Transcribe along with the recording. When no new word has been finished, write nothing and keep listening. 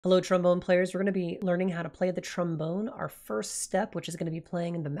Hello, trombone players. We're going to be learning how to play the trombone, our first step, which is going to be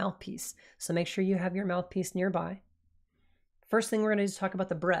playing in the mouthpiece. So make sure you have your mouthpiece nearby. First thing we're going to do is talk about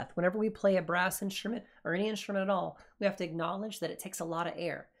the breath. Whenever we play a brass instrument or any instrument at all, we have to acknowledge that it takes a lot of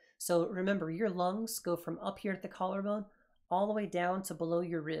air. So remember, your lungs go from up here at the collarbone all the way down to below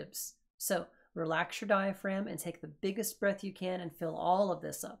your ribs. So relax your diaphragm and take the biggest breath you can and fill all of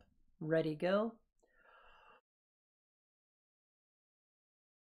this up. Ready, go.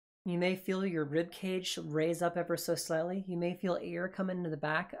 You may feel your rib cage raise up ever so slightly. You may feel air come into the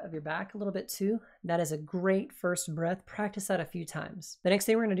back of your back a little bit too. That is a great first breath. Practice that a few times. The next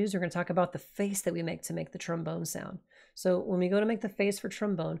thing we're going to do is we're going to talk about the face that we make to make the trombone sound. So when we go to make the face for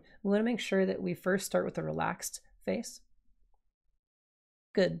trombone, we want to make sure that we first start with a relaxed face.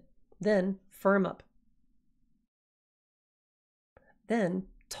 Good. Then firm up. Then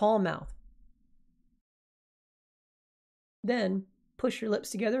tall mouth. Then push your lips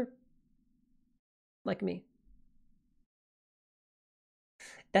together like me.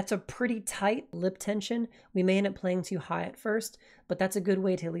 That's a pretty tight lip tension. We may end up playing too high at first, but that's a good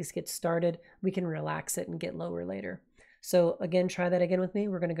way to at least get started. We can relax it and get lower later. So again, try that again with me.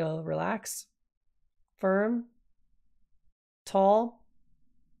 We're going to go relax, firm, tall,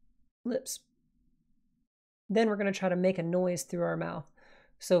 lips. Then we're going to try to make a noise through our mouth.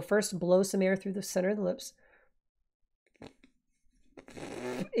 So first blow some air through the center of the lips.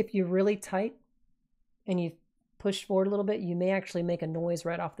 If you're really tight and you push forward a little bit, you may actually make a noise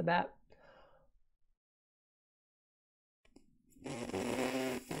right off the bat.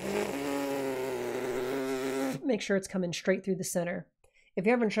 Make sure it's coming straight through the center. If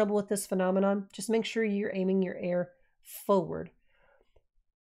you're having trouble with this phenomenon, just make sure you're aiming your air forward.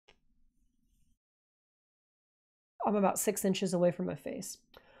 I'm about 6 inches away from my face.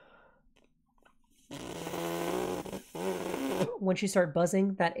 Once you start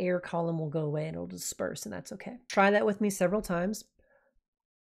buzzing, that air column will go away and it'll disperse, and that's okay. Try that with me several times.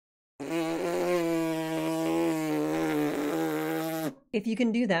 If you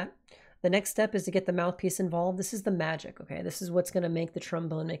can do that, the next step is to get the mouthpiece involved. This is the magic, okay? This is what's going to make the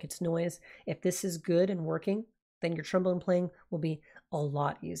trombone make its noise. If this is good and working, then your trombone playing will be a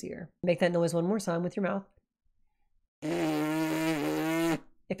lot easier. Make that noise one more time with your mouth.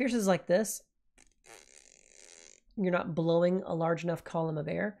 If yours is like this, you're not blowing a large enough column of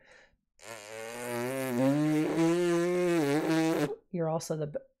air. You're also,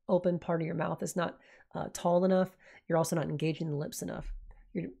 the open part of your mouth is not tall enough. You're also not engaging the lips enough.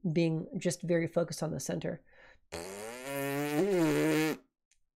 You're being just very focused on the center.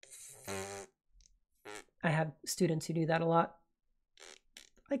 I have students who do that a lot.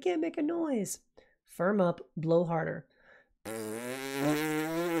 I can't make a noise. Firm up, blow harder.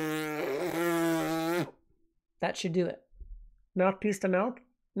 That should do it. Mouthpiece to mouth.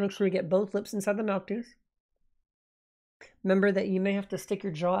 Make sure you get both lips inside the mouthpiece. Remember that you may have to stick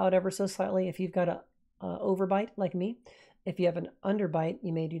your jaw out ever so slightly if you've got a overbite like me. If you have an underbite,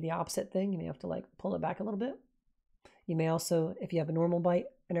 you may do the opposite thing. You may have to like pull it back a little bit. You may also, if you have a normal bite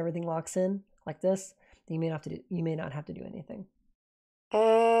and everything locks in like this, then you may not have to do anything.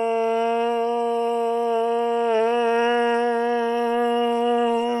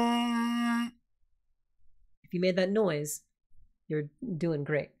 If you made that noise, you're doing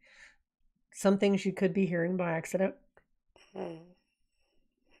great. Some things you could be hearing by accident.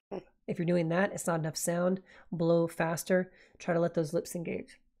 If you're doing that, it's not enough sound. Blow faster. Try to let those lips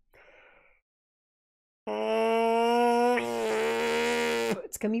engage.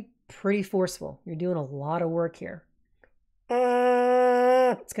 It's going to be pretty forceful. You're doing a lot of work here.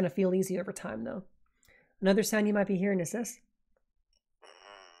 It's going to feel easy over time, though. Another sound you might be hearing is this.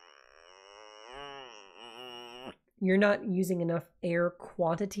 You're not using enough air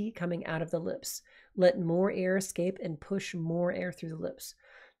quantity coming out of the lips. Let more air escape and push more air through the lips.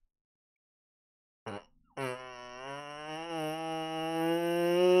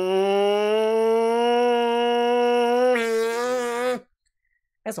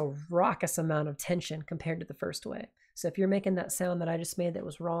 That's a raucous amount of tension compared to the first way. So if you're making that sound that I just made that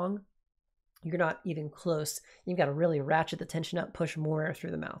was wrong, you're not even close. You've got to really ratchet the tension up, push more air through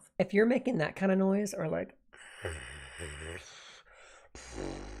the mouth. If you're making that kind of noise, or like,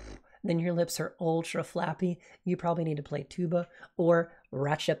 then your lips are ultra flappy. You probably need to play tuba or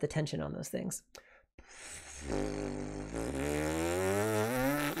ratchet up the tension on those things.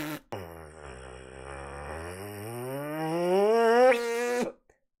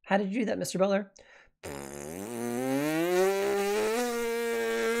 How did you do that, Mr. Butler?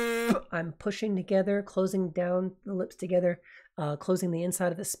 I'm pushing together, closing down the lips together, closing the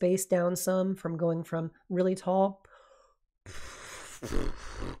inside of the space down some from going from really tall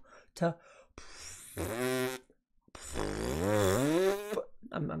to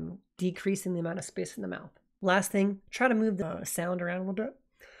I'm decreasing the amount of space in the mouth. Last thing, try to move the sound around a little bit.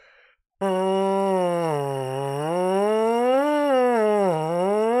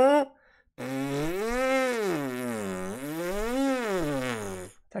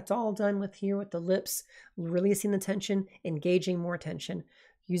 That's all done with here with the lips, releasing the tension, engaging more tension,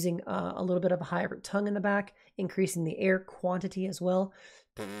 using a little bit of a higher tongue in the back, increasing the air quantity as well.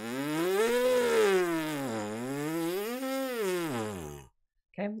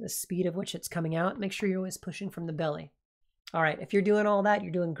 Okay, the speed of which it's coming out. Make sure you're always pushing from the belly. All right, if you're doing all that,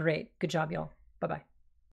 you're doing great. Good job, y'all. Bye-bye.